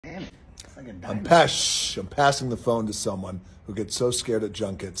Damn it. It's like a I'm diamond. passing the phone to someone who gets so scared at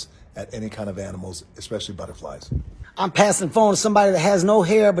junkets at any kind of animals, especially butterflies. I'm passing the phone to somebody that has no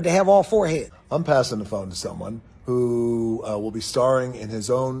hair, but they have all forehead. I'm passing the phone to someone who will be starring in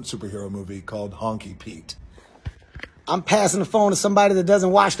his own superhero movie called Honky Pete. I'm passing the phone to somebody that doesn't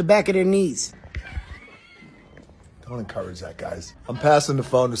wash the back of their knees. Don't encourage that, guys. I'm passing the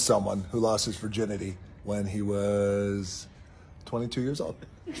phone to someone who lost his virginity when he was 22 years old.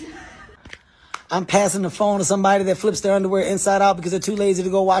 I'm passing the phone to somebody that flips their underwear inside out because they're too lazy to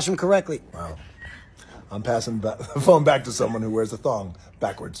go wash them correctly. Wow. I'm passing the phone back to someone who wears a thong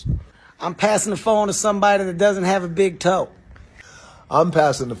backwards. I'm passing the phone to somebody that doesn't have a big toe. I'm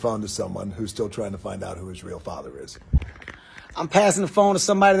passing the phone to someone who's still trying to find out who his real father is. I'm passing the phone to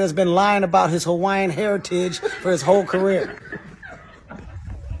somebody that's been lying about his Hawaiian heritage for his whole career.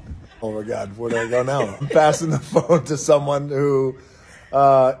 Oh my God, where do I go now? I'm passing the phone to someone who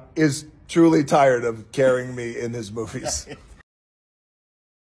is truly tired of carrying me in his movies.